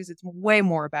these jerseys. It's way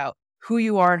more about who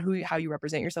you are and how you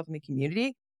represent yourself in the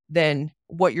community than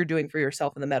what you're doing for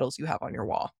yourself and the medals you have on your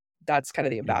wall. That's kind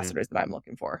of the Mhm. ambassadors that I'm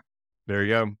looking for. There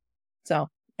you go. So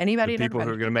The anybody and people who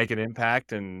are everybody. going to make an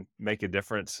impact and make a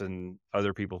difference in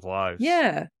other people's lives.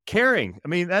 Yeah. Caring. I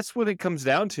mean, that's what it comes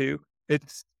down to.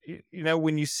 It's,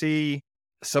 when you see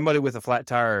somebody with a flat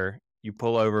tire, you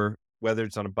pull over, whether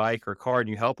it's on a bike or a car, and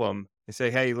you help them and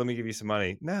say, hey, let me give you some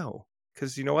money. No,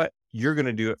 because you know what? You're going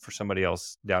to do it for somebody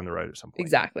else down the road at some point.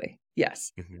 Exactly.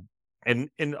 Yes. Mhm.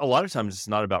 And a lot of times it's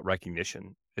not about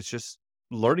recognition. It's just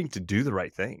learning to do the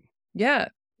right thing. Yeah.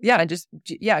 Yeah. And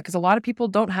because a lot of people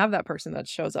don't have that person that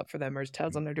shows up for them or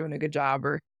tells them they're doing a good job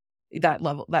or that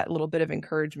little bit of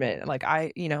encouragement. Like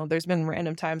there's been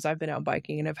random times I've been out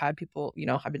biking and I've had people,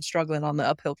 I've been struggling on the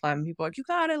uphill climb. And people are like, you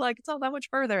got it. Like, it's not that much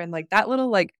further. And like that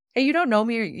little, like, hey, you don't know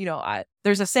me. Or,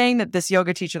 there's a saying that this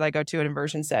yoga teacher that I go to at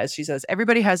Inversion says, she says,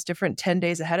 everybody has different 10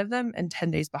 days ahead of them and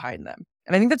 10 days behind them.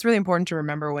 And I think that's really important to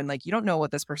remember when like, you don't know what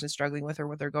this person's struggling with or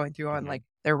what they're going through on like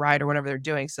their ride or whatever they're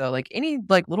doing. So like any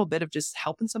like little bit of just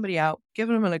helping somebody out,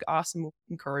 giving them like awesome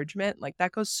encouragement, like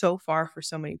that goes so far for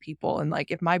so many people. And like,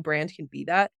 if my brand can be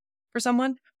that for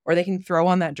someone, or they can throw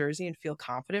on that jersey and feel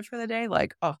confident for the day,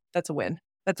 like, oh, that's a win.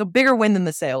 That's a bigger win than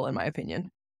the sale, in my opinion.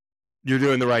 You're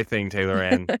doing the right thing, Taylor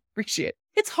Ann. Appreciate it.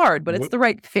 It's hard, but it's the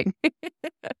right thing.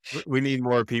 We need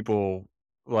more people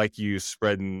like you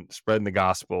spreading the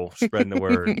gospel, spreading the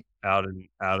word out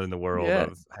in the world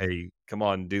of, hey, come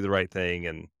on, do the right thing.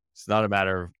 And it's not a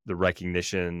matter of the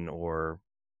recognition or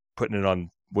putting it on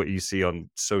what you see on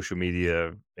social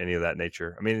media, any of that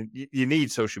nature. I mean, you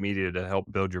need social media to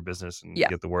help build your business and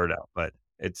get the word out, but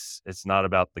it's not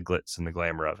about the glitz and the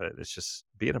glamour of it. It's just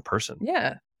being a person.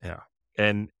 Yeah. Yeah.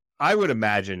 And I would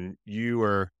imagine you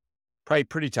are probably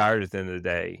pretty tired at the end of the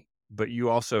day, but you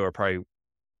also are probably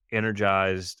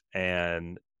energized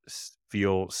and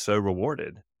feel so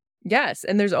rewarded. Yes.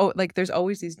 And there's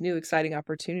always these new exciting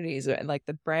opportunities. And like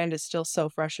the brand is still so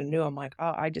fresh and new. I'm like,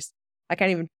 oh, I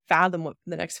can't even fathom what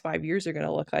the next 5 years are going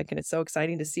to look like. And it's so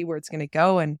exciting to see where it's going to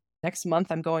go. And next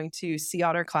month, I'm going to Sea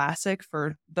Otter Classic.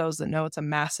 For those that know, it's a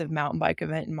massive mountain bike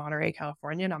event in Monterey,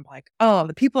 California. And I'm like, oh,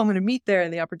 the people I'm going to meet there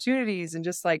and the opportunities and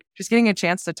just getting a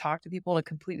chance to talk to people in a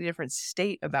completely different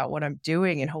state about what I'm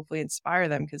doing and hopefully inspire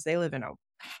them because they live in a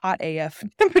hot AF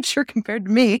temperature compared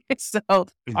to me. So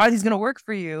are these going to work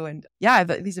for you? And yeah,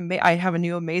 I have a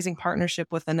new amazing partnership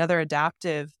with another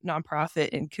adaptive nonprofit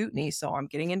in Kootenai. So I'm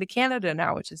getting into Canada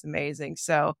now, which is amazing.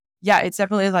 So yeah, it's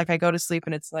definitely like I go to sleep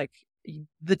and it's like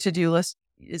the to-do list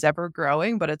is ever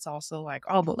growing, but it's also like,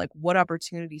 oh, but like what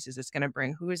opportunities is this going to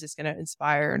bring? Who is this going to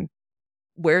inspire? And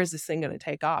where is this thing going to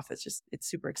take off? It's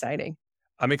super exciting.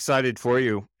 I'm excited for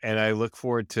you, and I look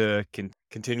forward to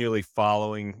continually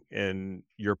following in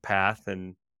your path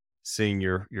and seeing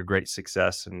your great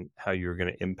success and how you're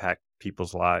going to impact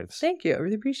people's lives. Thank you. I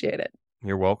really appreciate it.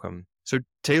 You're welcome. So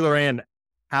Taylor Ann,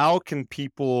 how can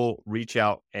people reach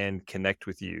out and connect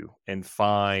with you and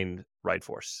find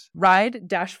RideForce?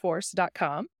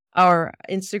 Ride-force.com. Our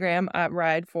Instagram at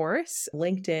RideForce.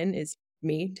 LinkedIn is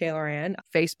me, Taylor Ann.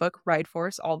 Facebook,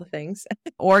 RideForce, all the things.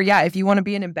 Or yeah, if you want to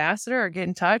be an ambassador or get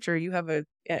in touch, or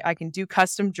I can do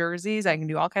custom jerseys. I can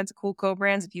do all kinds of cool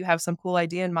co-brands. If you have some cool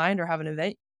idea in mind or have an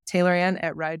event, Taylor Ann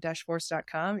at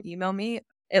ride-force.com. Email me.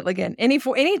 Again, any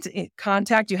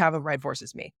contact you have of RideForce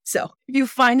is me. So if you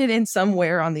find it in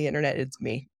somewhere on the internet, it's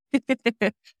me.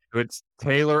 It's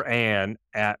Taylor Ann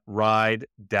at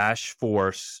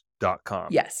ride-force.com.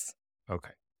 Yes.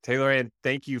 Okay. Taylor Ann,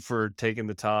 thank you for taking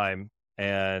the time.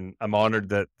 And I'm honored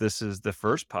that this is the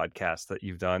first podcast that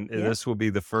you've done. And this will be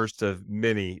the first of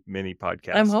many, many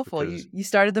podcasts. I'm hopeful. You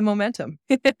started the momentum.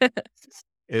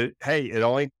 It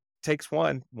only takes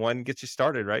one. One gets you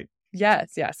started, right?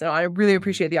 Yes. And I really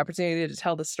appreciate the opportunity to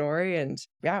tell the story. And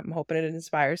yeah, I'm hoping it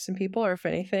inspires some people, or if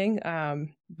anything,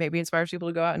 maybe inspires people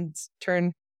to go out and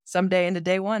turn someday into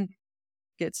day one.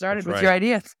 Get started with your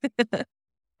idea.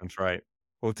 That's right.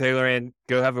 Well, Taylor Ann,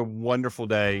 go have a wonderful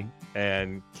day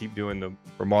and keep doing the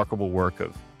remarkable work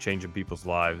of changing people's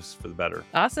lives for the better.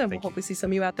 Awesome. We'll hopefully see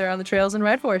some of you out there on the trails in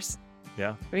Ride Force.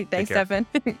 Yeah. Great. Thanks, Stefan.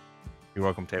 You're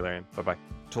welcome, Taylor Ann. Bye-bye.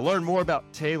 To learn more about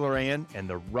Taylor Ann and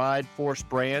the Ride Force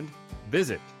brand,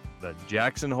 visit the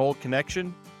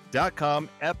JacksonHoleConnection.com,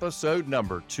 episode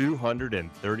number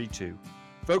 232.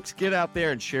 Folks, get out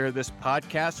there and share this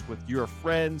podcast with your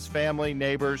friends, family,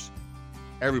 neighbors.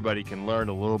 Everybody can learn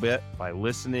a little bit by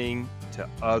listening to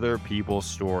other people's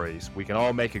stories. We can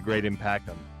all make a great impact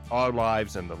on our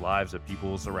lives and the lives of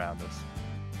people around us.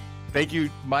 Thank you,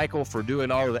 Michael, for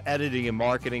doing all of the editing and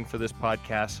marketing for this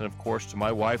podcast. And of course, to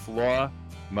my wife, Laura,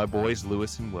 and my boys,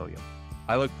 Lewis and William.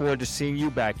 I look forward to seeing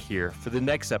you back here for the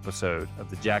next episode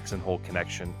of the Jackson Hole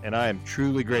Connection. And I am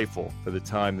truly grateful for the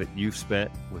time that you've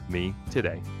spent with me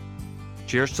today.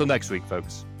 Cheers till next week,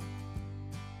 folks.